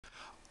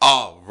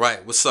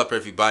Alright, what's up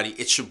everybody?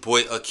 It's your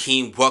boy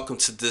Akeem. Welcome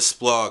to this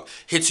vlog.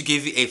 Here to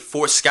give you a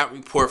fourth scout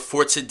report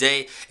for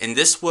today. And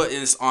this one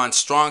is on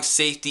strong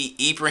safety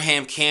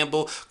Ibraheim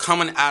Campbell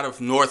coming out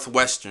of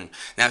Northwestern.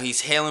 Now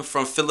he's hailing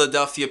from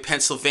Philadelphia,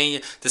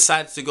 Pennsylvania.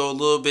 Decided to go a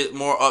little bit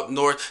more up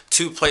north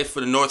to play for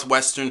the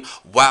Northwestern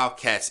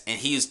Wildcats. And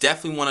he is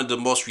definitely one of the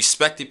most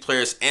respected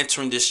players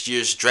entering this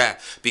year's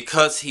draft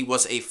because he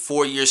was a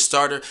 4-year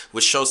starter,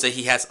 which shows that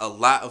he has a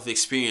lot of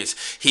experience.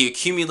 He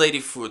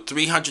accumulated for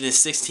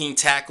 316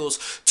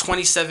 tackles,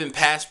 27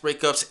 pass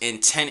breakups,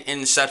 and 10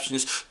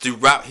 interceptions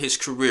throughout his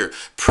career.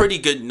 Pretty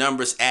good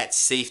numbers at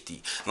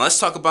safety. Now let's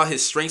talk about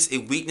his strengths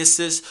and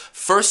weaknesses.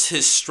 First,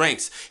 his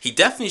strengths. He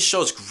definitely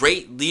shows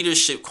great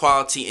leadership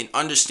quality and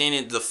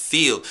understanding the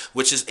field,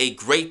 which is a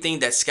great thing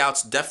that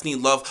scouts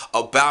definitely love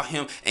about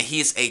him. And he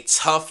is a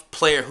tough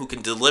player who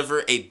can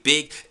deliver a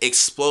big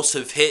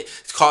explosive hit,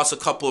 cause a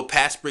couple of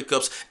pass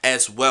breakups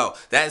as well.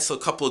 That is a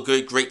couple of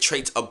great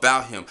traits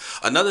about him.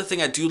 Another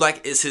thing I do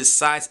like is his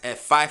size at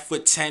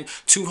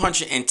 5'10",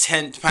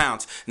 210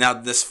 pounds.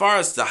 Now, as far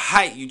as the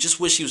height, you just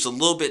wish he was a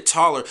little bit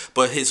taller,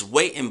 but his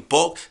weight and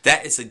bulk,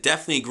 that is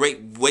definitely a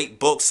great weight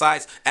bulk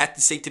size at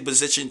the safety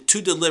position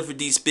to deliver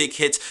these big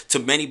hits to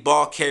many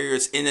ball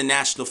carriers in the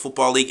National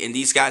Football League, and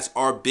these guys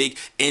are big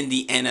in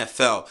the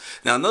NFL.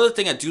 Now, another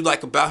thing I do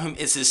like about him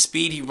is his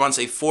speed. He runs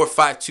a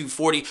 4.5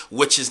 240,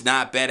 which is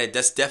not bad.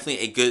 That's definitely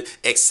a good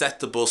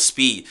acceptable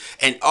speed.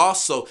 And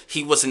also,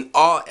 he was an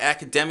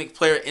all-academic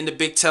player in the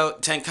Big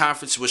Ten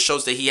Conference, which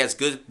shows that he has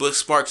good book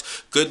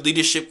smarts, good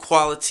leadership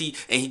quality,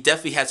 and he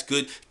definitely has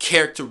good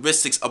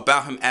characteristics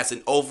about him as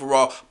an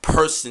overall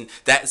person.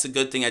 That is a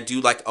good thing I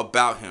do like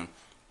about him.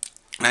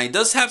 Now, he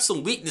does have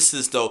some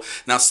weaknesses though.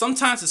 Now,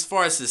 sometimes as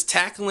far as his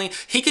tackling,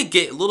 he could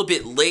get a little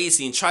bit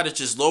lazy and try to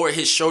just lower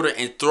his shoulder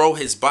and throw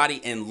his body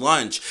and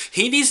lunge.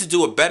 He needs to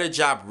do a better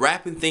job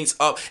wrapping things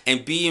up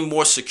and being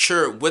more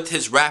secure with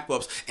his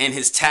wrap-ups and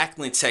his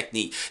tackling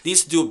technique. He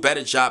needs to do a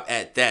better job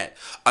at that.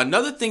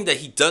 Another thing that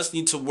he does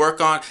need to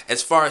work on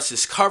as far as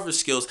his cover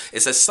skills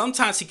is that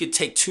sometimes he could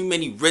take too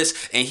many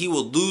risks and he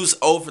will lose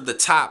over the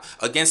top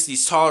against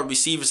these taller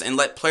receivers and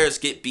let players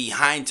get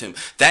behind him.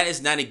 That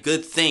is not a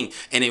good thing.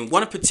 And in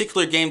one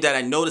particular game that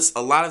I noticed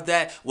a lot of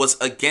that was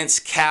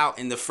against Cal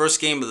in the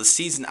first game of the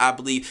season, I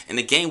believe, and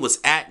the game was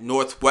at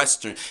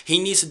Northwestern. He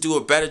needs to do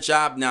a better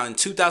job. Now, in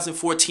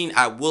 2014,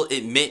 I will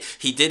admit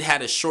he did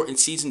have a shortened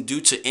season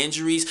due to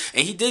injuries,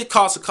 and he did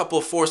cause a couple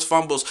of forced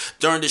fumbles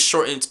during the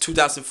shortened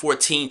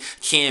 2014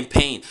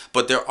 campaign,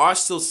 but there are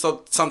still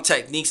some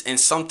techniques and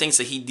some things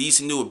that he needs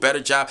to do a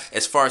better job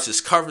as far as his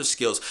cover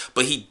skills.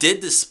 But he did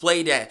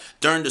display that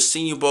during the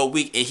Senior Bowl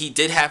week, and he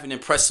did have an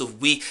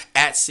impressive week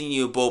at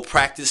Senior Bowl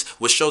practice,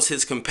 which shows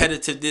his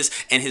competitiveness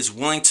and his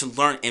willing to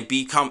learn and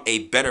become a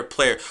better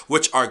player,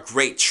 which are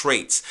great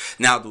traits.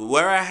 Now,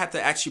 where I have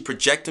to actually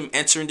project him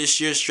entering this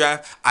year's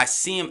draft, I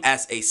see him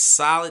as a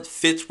solid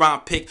 5th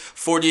round pick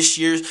for this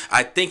year.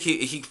 I think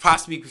he could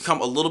possibly become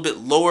a little bit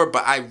lower,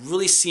 but I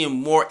really see him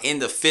more in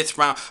the 5th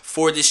round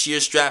for this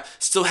year's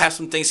draft. Still have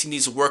some things he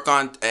needs to work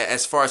on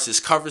as far as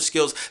his cover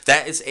skills.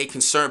 That is a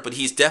concern, but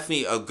he's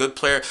definitely a good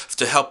player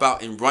to help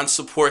out in run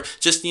support.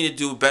 Just need to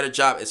do a better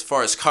job as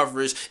far as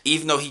coverage,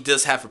 even though he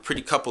does have a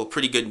couple of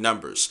pretty good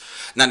numbers.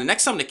 Now, the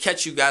next time to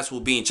catch you guys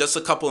will be in just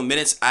a couple of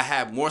minutes. I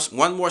have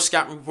one more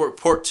scout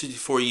report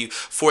for you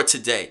for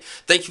today.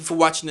 Thank you for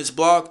watching this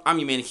blog. I'm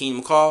your man, Akeem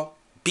McCall.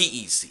 Be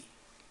easy.